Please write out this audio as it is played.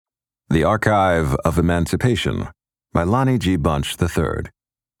The Archive of Emancipation by Lonnie G. Bunch III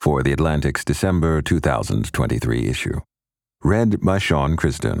for the Atlantic's December 2023 issue. Read by Sean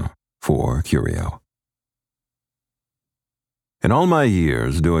Christen for Curio. In all my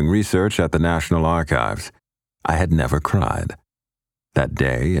years doing research at the National Archives, I had never cried. That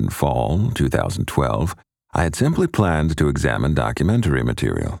day in fall 2012, I had simply planned to examine documentary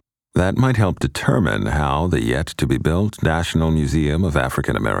material that might help determine how the yet-to-be-built National Museum of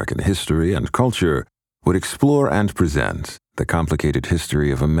African American History and Culture would explore and present the complicated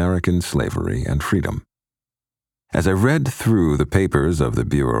history of American slavery and freedom. As I read through the papers of the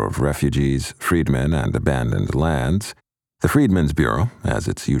Bureau of Refugees, Freedmen, and Abandoned Lands, the Freedmen's Bureau, as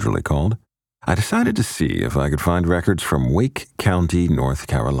it's usually called, I decided to see if I could find records from Wake County, North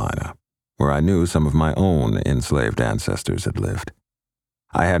Carolina, where I knew some of my own enslaved ancestors had lived.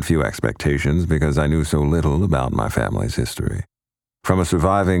 I had few expectations because I knew so little about my family's history. From a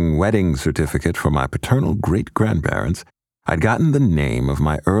surviving wedding certificate for my paternal great-grandparents, I'd gotten the name of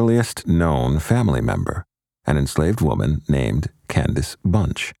my earliest known family member, an enslaved woman named Candace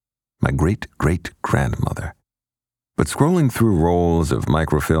Bunch, my great-great-grandmother. But scrolling through rolls of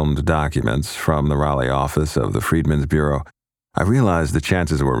microfilmed documents from the Raleigh office of the Freedmen's Bureau, I realized the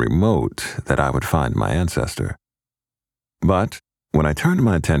chances were remote that I would find my ancestor. But when I turned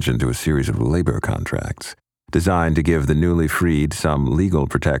my attention to a series of labor contracts designed to give the newly freed some legal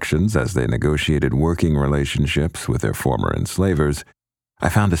protections as they negotiated working relationships with their former enslavers, I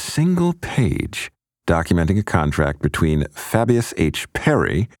found a single page documenting a contract between Fabius H.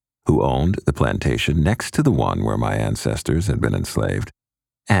 Perry, who owned the plantation next to the one where my ancestors had been enslaved,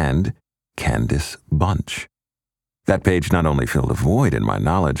 and Candace Bunch. That page not only filled a void in my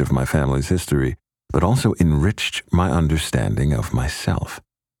knowledge of my family's history, but also enriched my understanding of myself.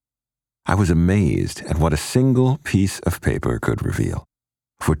 I was amazed at what a single piece of paper could reveal.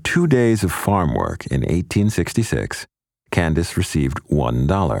 For 2 days of farm work in 1866, Candace received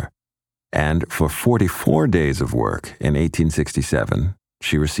 $1, and for 44 days of work in 1867,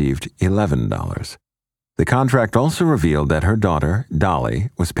 she received $11. The contract also revealed that her daughter, Dolly,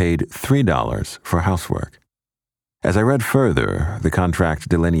 was paid $3 for housework. As I read further, the contract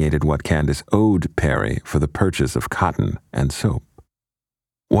delineated what Candace owed Perry for the purchase of cotton and soap.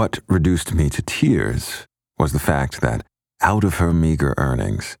 What reduced me to tears was the fact that, out of her meager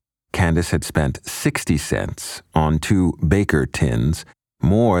earnings, Candace had spent 60 cents on 2 baker tins,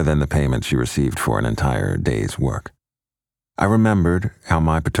 more than the payment she received for an entire day's work. I remembered how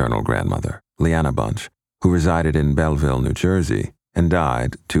my paternal grandmother, Leanna Bunch, who resided in Belleville, New Jersey, and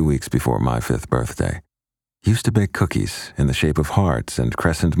died 2 weeks before my 5th birthday, used to bake cookies in the shape of hearts and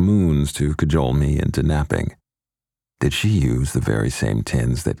crescent moons to cajole me into napping. Did she use the very same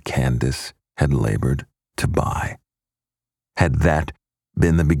tins that Candace had labored to buy? Had that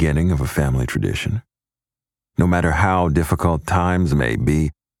been the beginning of a family tradition? No matter how difficult times may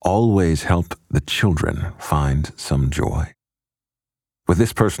be, always help the children find some joy. With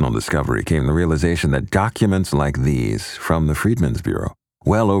this personal discovery came the realization that documents like these from the Freedmen's Bureau,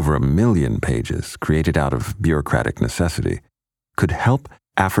 well over 1 million pages created out of bureaucratic necessity, could help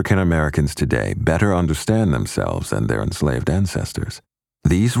African Americans today better understand themselves and their enslaved ancestors.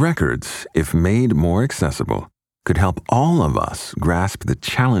 These records, if made more accessible, could help all of us grasp the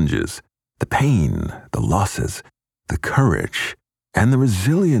challenges, the pain, the losses, the courage, and the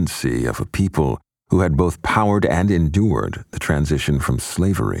resiliency of a people who had both powered and endured the transition from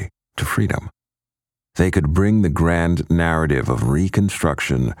slavery to freedom. They could bring the grand narrative of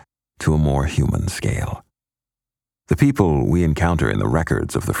Reconstruction to a more human scale. The people we encounter in the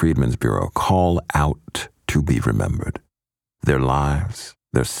records of the Freedmen's Bureau call out to be remembered. Their lives,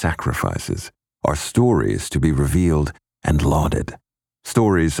 their sacrifices, are stories to be revealed and lauded.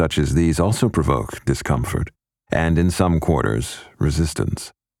 Stories such as these also provoke discomfort, and in some quarters,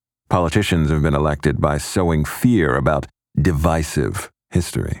 resistance. Politicians have been elected by sowing fear about divisive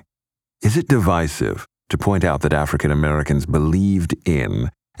history. Is it divisive to point out that African Americans believed in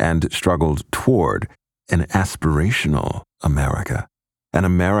and struggled toward an aspirational America, an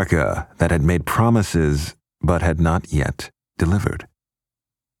America that had made promises but had not yet delivered?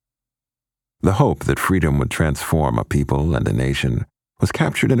 The hope that freedom would transform a people and a nation was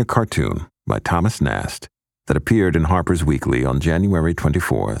captured in a cartoon by Thomas Nast that appeared in Harper's Weekly on January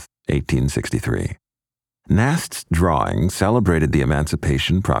 24, 1863. Nast's drawing celebrated the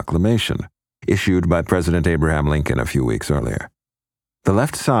Emancipation Proclamation, issued by President Abraham Lincoln a few weeks earlier. The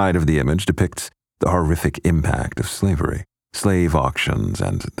left side of the image depicts the horrific impact of slavery, slave auctions,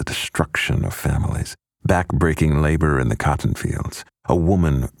 and the destruction of families, back-breaking labor in the cotton fields, a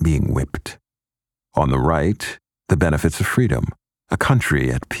woman being whipped. On the right, the benefits of freedom, a country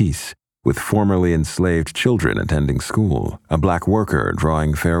at peace, with formerly enslaved children attending school, a black worker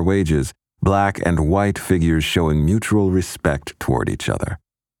drawing fair wages, black and white figures showing mutual respect toward each other.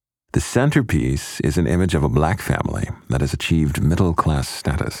 The centerpiece is an image of a black family that has achieved middle-class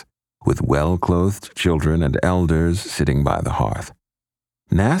status, with well-clothed children and elders sitting by the hearth.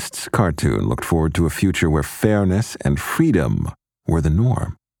 Nast's cartoon looked forward to a future where fairness and freedom were the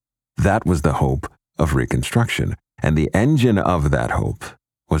norm. That was the hope of Reconstruction, and the engine of that hope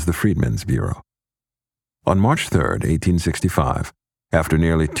was the Freedmen's Bureau. On March 3, 1865, after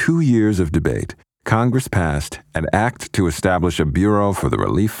nearly 2 years of debate, Congress passed an act to establish a Bureau for the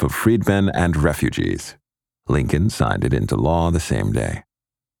Relief of Freedmen and Refugees. Lincoln signed it into law the same day.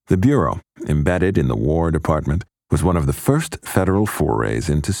 The Bureau, embedded in the War Department, was one of the first federal forays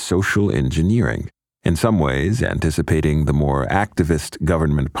into social engineering, in some ways anticipating the more activist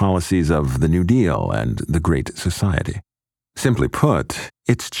government policies of the New Deal and the Great Society. Simply put,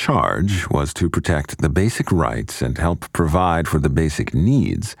 its charge was to protect the basic rights and help provide for the basic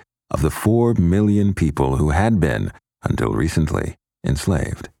needs of the 4 million people who had been, until recently,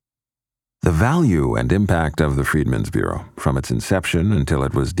 enslaved. The value and impact of the Freedmen's Bureau, from its inception until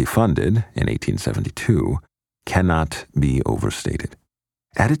it was defunded in 1872, cannot be overstated.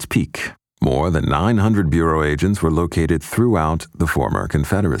 At its peak, more than 900 Bureau agents were located throughout the former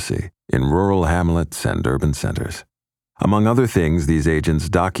Confederacy, in rural hamlets and urban centers. Among other things, these agents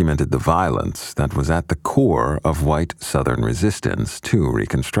documented the violence that was at the core of white Southern resistance to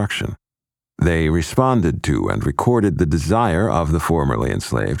Reconstruction. They responded to and recorded the desire of the formerly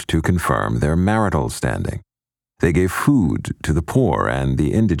enslaved to confirm their marital standing. They gave food to the poor and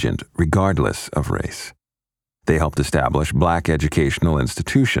the indigent, regardless of race. They helped establish black educational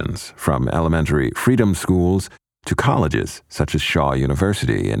institutions, from elementary freedom schools to colleges such as Shaw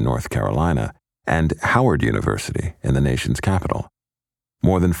University in North Carolina and Howard University in the nation's capital.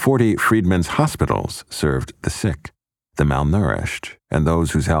 More than 40 freedmen's hospitals served the sick, the malnourished, and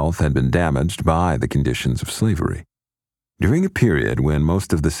those whose health had been damaged by the conditions of slavery. During a period when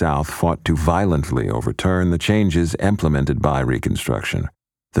most of the South fought to violently overturn the changes implemented by Reconstruction,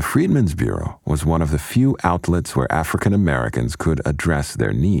 the Freedmen's Bureau was one of the few outlets where African Americans could address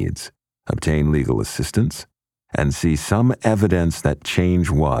their needs, obtain legal assistance, and see some evidence that change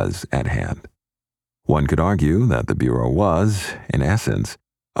was at hand. One could argue that the Bureau was, in essence,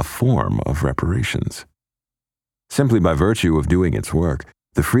 a form of reparations. Simply by virtue of doing its work,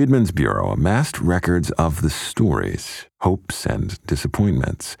 the Freedmen's Bureau amassed records of the stories, hopes, and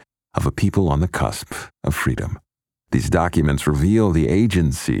disappointments of a people on the cusp of freedom. These documents reveal the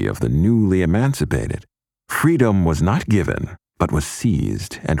agency of the newly emancipated. Freedom was not given, but was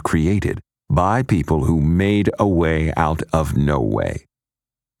seized and created by people who made a way out of no way.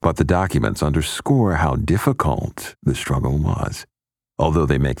 But the documents underscore how difficult the struggle was. Although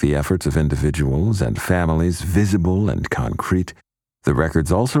they make the efforts of individuals and families visible and concrete, the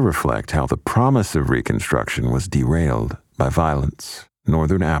records also reflect how the promise of Reconstruction was derailed by violence,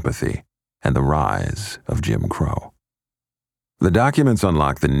 Northern apathy, and the rise of Jim Crow. The documents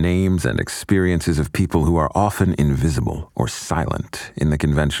unlock the names and experiences of people who are often invisible or silent in the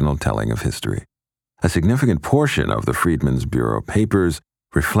conventional telling of history. A significant portion of the Freedmen's Bureau papers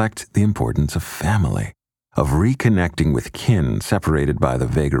reflect the importance of family, of reconnecting with kin separated by the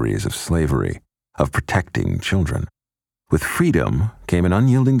vagaries of slavery, of protecting children. With freedom came an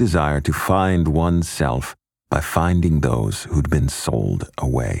unyielding desire to find oneself by finding those who'd been sold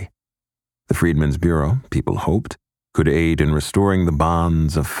away. The Freedmen's Bureau, people hoped, could aid in restoring the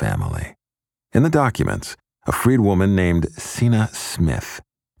bonds of family. In the documents, a freedwoman named Sena Smith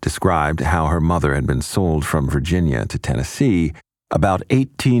described how her mother had been sold from Virginia to Tennessee about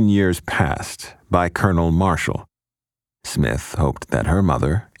 18 years past by Colonel Marshall. Smith hoped that her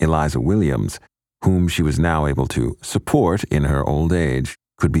mother, Eliza Williams, whom she was now able to support in her old age,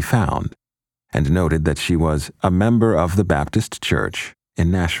 could be found, and noted that she was a member of the Baptist Church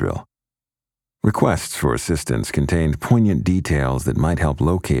in Nashville. Requests for assistance contained poignant details that might help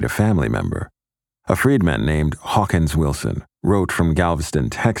locate a family member. A freedman named Hawkins Wilson wrote from Galveston,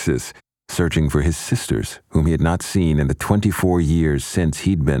 Texas, searching for his sisters, whom he had not seen in the 24 years since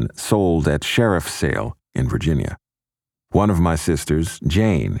he'd been sold at sheriff's sale in Virginia. One of my sisters,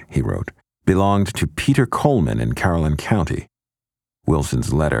 Jane, he wrote, belonged to Peter Coleman in Caroline County.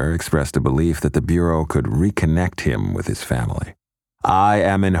 Wilson's letter expressed a belief that the Bureau could reconnect him with his family. I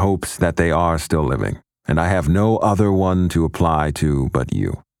am in hopes that they are still living, and I have no other one to apply to but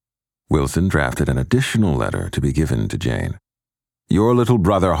you. Wilson drafted an additional letter to be given to Jane. Your little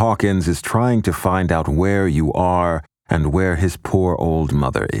brother Hawkins is trying to find out where you are and where his poor old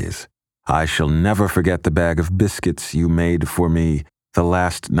mother is. I shall never forget the bag of biscuits you made for me the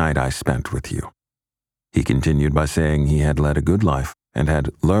last night I spent with you." He continued by saying he had led a good life and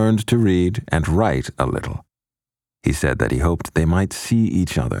had learned to read and write a little. He said that he hoped they might see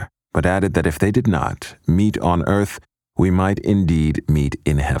each other, but added that if they did not meet on earth, we might indeed meet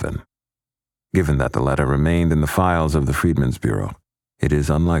in heaven. Given that the letter remained in the files of the Freedmen's Bureau, it is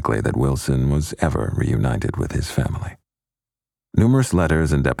unlikely that Wilson was ever reunited with his family. Numerous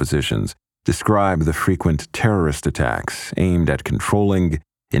letters and depositions describe the frequent terrorist attacks aimed at controlling,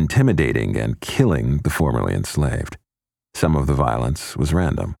 intimidating, and killing the formerly enslaved. Some of the violence was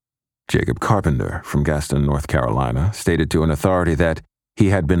random. Jacob Carpenter from Gaston, North Carolina, stated to an authority that he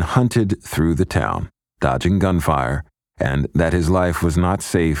had been hunted through the town, dodging gunfire, and that his life was not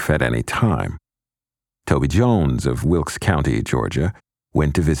safe at any time. Toby Jones of Wilkes County, Georgia,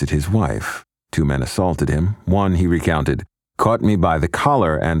 went to visit his wife. 2 men assaulted him. One, he recounted, caught me by the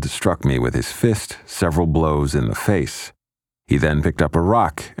collar and struck me with his fist several blows in the face. He then picked up a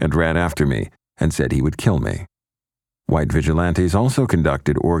rock and ran after me and said he would kill me. White vigilantes also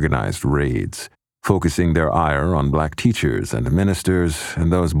conducted organized raids, focusing their ire on black teachers and ministers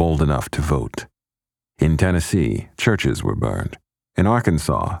and those bold enough to vote. In Tennessee, churches were burned. In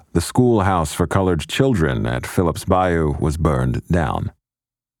Arkansas, the schoolhouse for colored children at Phillips Bayou was burned down,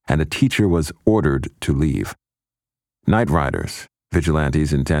 and a teacher was ordered to leave. Night riders,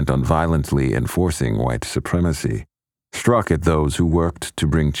 vigilantes intent on violently enforcing white supremacy, struck at those who worked to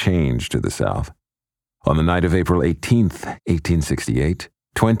bring change to the South. On the night of April 18, 1868,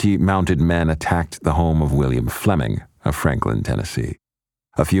 20 mounted men attacked the home of William Fleming of Franklin, Tennessee.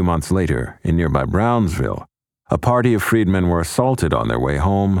 A few months later, in nearby Brownsville, a party of freedmen were assaulted on their way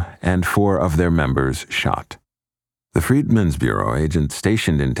home and 4 of their members shot. The Freedmen's Bureau agent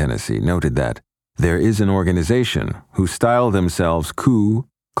stationed in Tennessee noted that there is an organization who style themselves Ku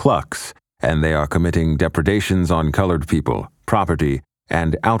Klux, and they are committing depredations on colored people, property,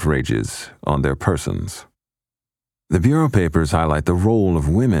 and outrages on their persons. The Bureau papers highlight the role of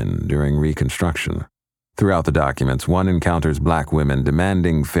women during Reconstruction. Throughout the documents, one encounters black women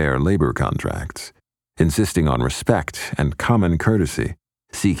demanding fair labor contracts, insisting on respect and common courtesy,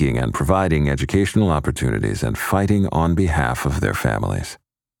 seeking and providing educational opportunities, and fighting on behalf of their families.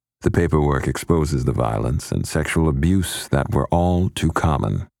 The paperwork exposes the violence and sexual abuse that were all too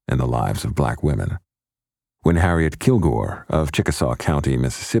common in the lives of black women. When Harriet Kilgore of Chickasaw County,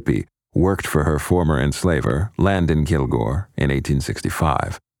 Mississippi, worked for her former enslaver, Landon Kilgore, in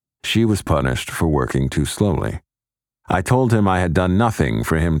 1865, she was punished for working too slowly. "I told him I had done nothing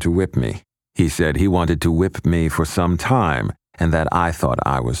for him to whip me. He said he wanted to whip me for some time and that I thought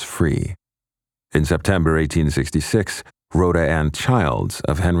I was free." In September 1866, Rhoda Ann Childs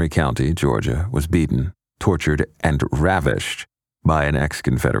of Henry County, Georgia, was beaten, tortured, and ravished by an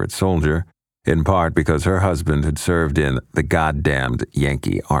ex-Confederate soldier, in part because her husband had served in the goddamned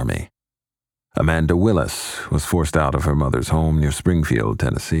Yankee Army. Amanda Willis was forced out of her mother's home near Springfield,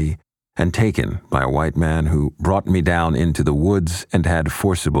 Tennessee, and taken by a white man who brought me down into the woods and had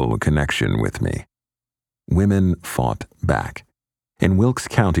forcible connection with me. Women fought back. In Wilkes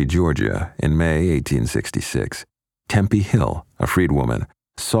County, Georgia, in May 1866, Tempe Hill, a freedwoman,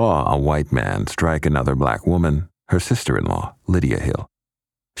 saw a white man strike another black woman, her sister-in-law, Lydia Hill.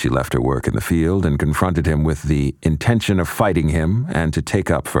 She left her work in the field and confronted him with the intention of fighting him and to take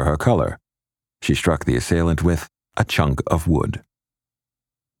up for her color. She struck the assailant with a chunk of wood.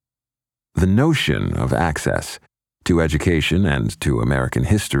 The notion of access to education and to American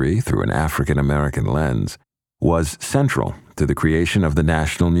history through an African-American lens was central to the creation of the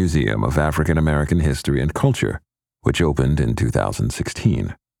National Museum of African American History and Culture, which opened in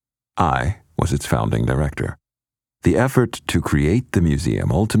 2016. I was its founding director. The effort to create the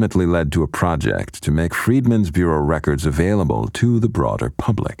museum ultimately led to a project to make Freedmen's Bureau records available to the broader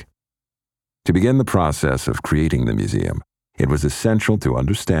public. To begin the process of creating the museum, it was essential to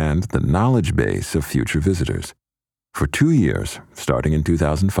understand the knowledge base of future visitors. For 2 years, starting in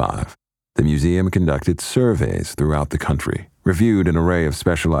 2005, the museum conducted surveys throughout the country, reviewed an array of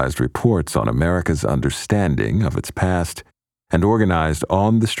specialized reports on America's understanding of its past, and organized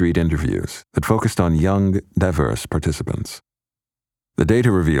on-the-street interviews that focused on young, diverse participants. The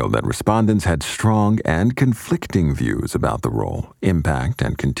data revealed that respondents had strong and conflicting views about the role, impact,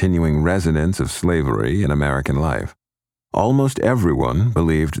 and continuing resonance of slavery in American life. Almost everyone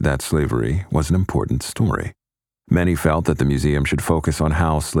believed that slavery was an important story. Many felt that the museum should focus on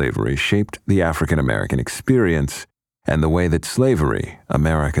how slavery shaped the African American experience and the way that slavery,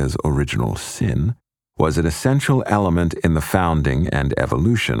 America's original sin, was an essential element in the founding and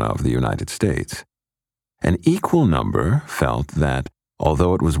evolution of the United States. An equal number felt that,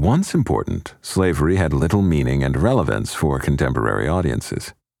 Although it was once important, slavery had little meaning and relevance for contemporary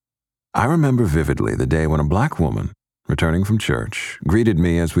audiences. I remember vividly the day when a black woman, returning from church, greeted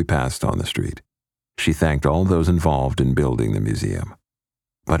me as we passed on the street. She thanked all those involved in building the museum.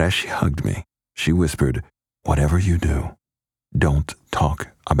 But as she hugged me, she whispered, "Whatever you do, don't talk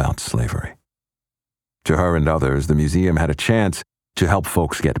about slavery." To her and others, the museum had a chance to help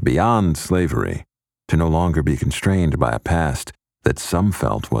folks get beyond slavery, to no longer be constrained by a past that some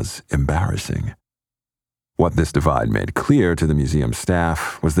felt was embarrassing. What this divide made clear to the museum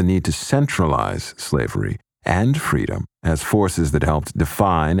staff was the need to centralize slavery and freedom as forces that helped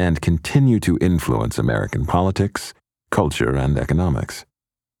define and continue to influence American politics, culture, and economics.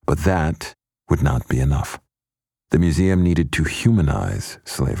 But that would not be enough. The museum needed to humanize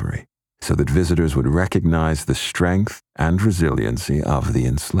slavery so that visitors would recognize the strength and resiliency of the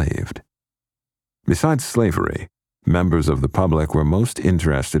enslaved. Besides slavery, members of the public were most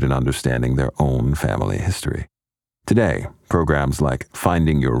interested in understanding their own family history. Today, programs like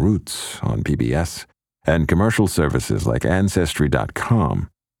Finding Your Roots on PBS and commercial services like Ancestry.com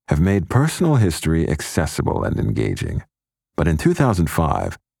have made personal history accessible and engaging. But in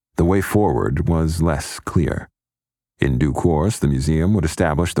 2005, the way forward was less clear. In due course, the museum would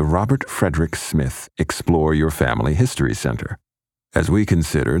establish the Robert Frederick Smith Explore Your Family History Center. As we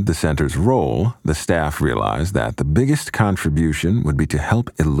considered the center's role, the staff realized that the biggest contribution would be to help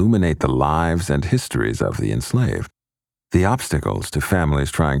illuminate the lives and histories of the enslaved. The obstacles to families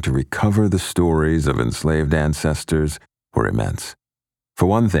trying to recover the stories of enslaved ancestors were immense. For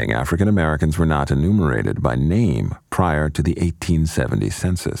one thing, African Americans were not enumerated by name prior to the 1870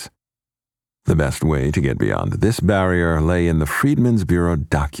 census. The best way to get beyond this barrier lay in the Freedmen's Bureau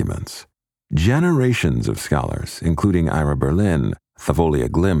documents. Generations of scholars, including Ira Berlin, Thavolia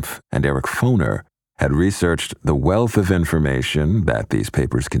Glimpf, and Eric Foner, had researched the wealth of information that these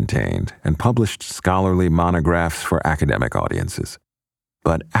papers contained and published scholarly monographs for academic audiences.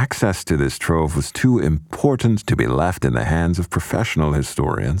 But access to this trove was too important to be left in the hands of professional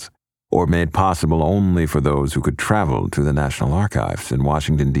historians, or made possible only for those who could travel to the National Archives in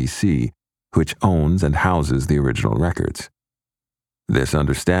Washington, D.C., which owns and houses the original records. This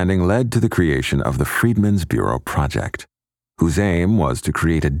understanding led to the creation of the Freedmen's Bureau Project, whose aim was to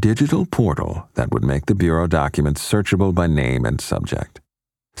create a digital portal that would make the Bureau documents searchable by name and subject.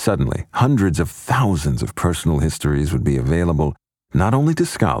 Suddenly, hundreds of thousands of personal histories would be available not only to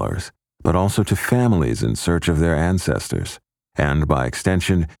scholars, but also to families in search of their ancestors, and by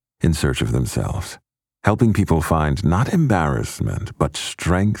extension, in search of themselves, helping people find not embarrassment, but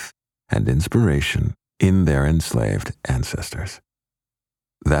strength and inspiration in their enslaved ancestors.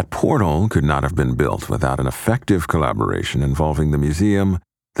 That portal could not have been built without an effective collaboration involving the museum,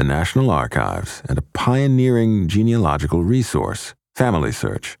 the National Archives, and a pioneering genealogical resource, Family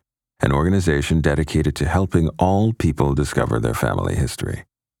Search, an organization dedicated to helping all people discover their family history.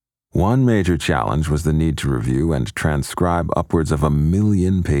 One major challenge was the need to review and transcribe upwards of 1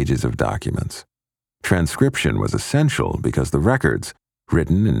 million pages of documents. Transcription was essential because the records,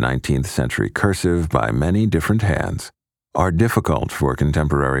 written in 19th century cursive by many different hands, are difficult for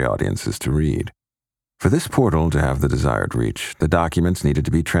contemporary audiences to read. For this portal to have the desired reach, the documents needed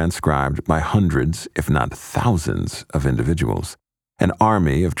to be transcribed by hundreds, if not thousands, of individuals, an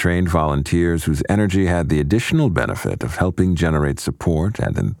army of trained volunteers whose energy had the additional benefit of helping generate support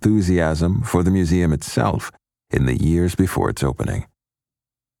and enthusiasm for the museum itself in the years before its opening.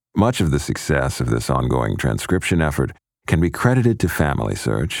 Much of the success of this ongoing transcription effort can be credited to Family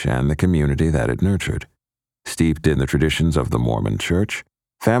Search and the community that it nurtured. Steeped in the traditions of the Mormon Church,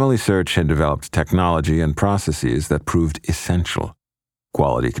 Family Search had developed technology and processes that proved essential.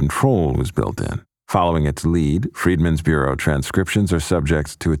 Quality control was built in. Following its lead, Freedmen's Bureau transcriptions are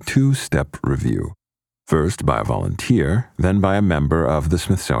subject to a 2-step review, first by a volunteer, then by a member of the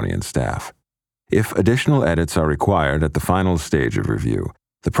Smithsonian staff. If additional edits are required at the final stage of review,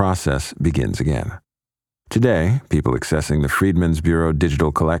 the process begins again. Today, people accessing the Freedmen's Bureau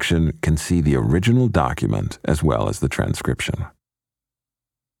digital collection can see the original document as well as the transcription.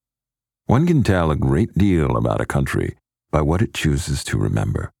 One can tell a great deal about a country by what it chooses to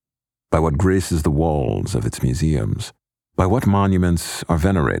remember, by what graces the walls of its museums, by what monuments are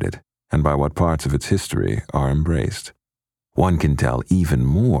venerated, and by what parts of its history are embraced. One can tell even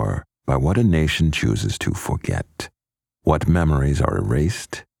more by what a nation chooses to forget, what memories are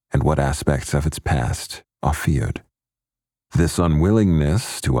erased, and what aspects of its past are feared. This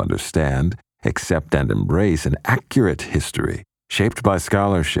unwillingness to understand, accept, and embrace an accurate history shaped by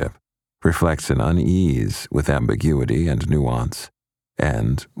scholarship reflects an unease with ambiguity and nuance,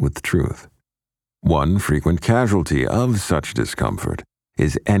 and with truth. One frequent casualty of such discomfort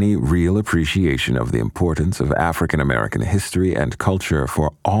is any real appreciation of the importance of African American history and culture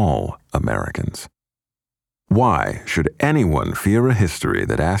for all Americans. Why should anyone fear a history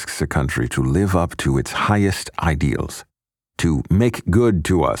that asks a country to live up to its highest ideals, to make good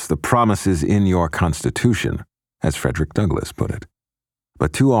to us the promises in your Constitution, as Frederick Douglass put it?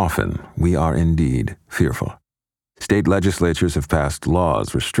 But too often, we are indeed fearful. State legislatures have passed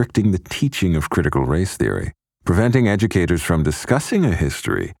laws restricting the teaching of critical race theory, preventing educators from discussing a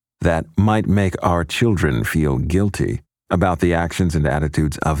history that might make our children feel guilty about the actions and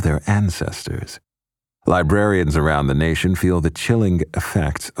attitudes of their ancestors. Librarians around the nation feel the chilling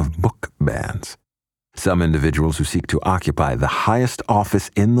effects of book bans. Some individuals who seek to occupy the highest office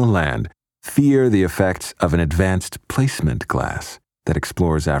in the land fear the effects of an advanced placement class that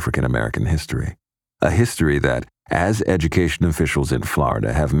explores African American history, a history that, as education officials in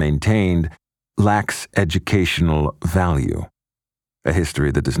Florida have maintained, lacks educational value, a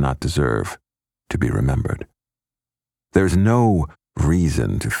history that does not deserve to be remembered. There's no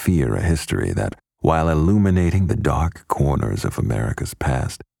reason to fear a history that, while illuminating the dark corners of America's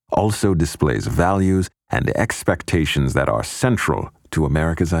past, also displays values and expectations that are central to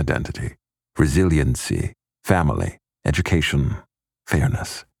America's identity: resiliency, family, education,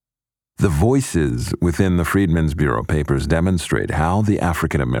 fairness. The voices within the Freedmen's Bureau papers demonstrate how the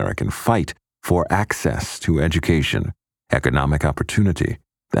African American fight for access to education, economic opportunity,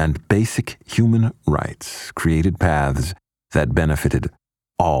 and basic human rights created paths that benefited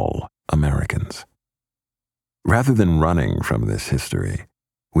all Americans. Rather than running from this history,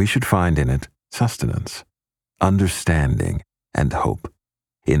 we should find in it sustenance, understanding, and hope.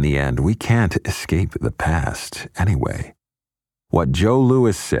 In the end, we can't escape the past anyway. What Joe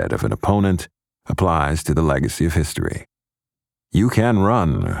Louis said of an opponent applies to the legacy of history. You can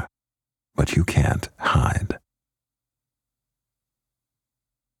run, but you can't hide.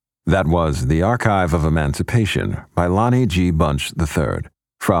 That was The Archive of Emancipation by Lonnie G. Bunch III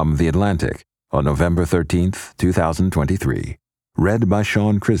from The Atlantic on November 13, 2023. Read by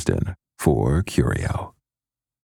Sean Crisden for Curio.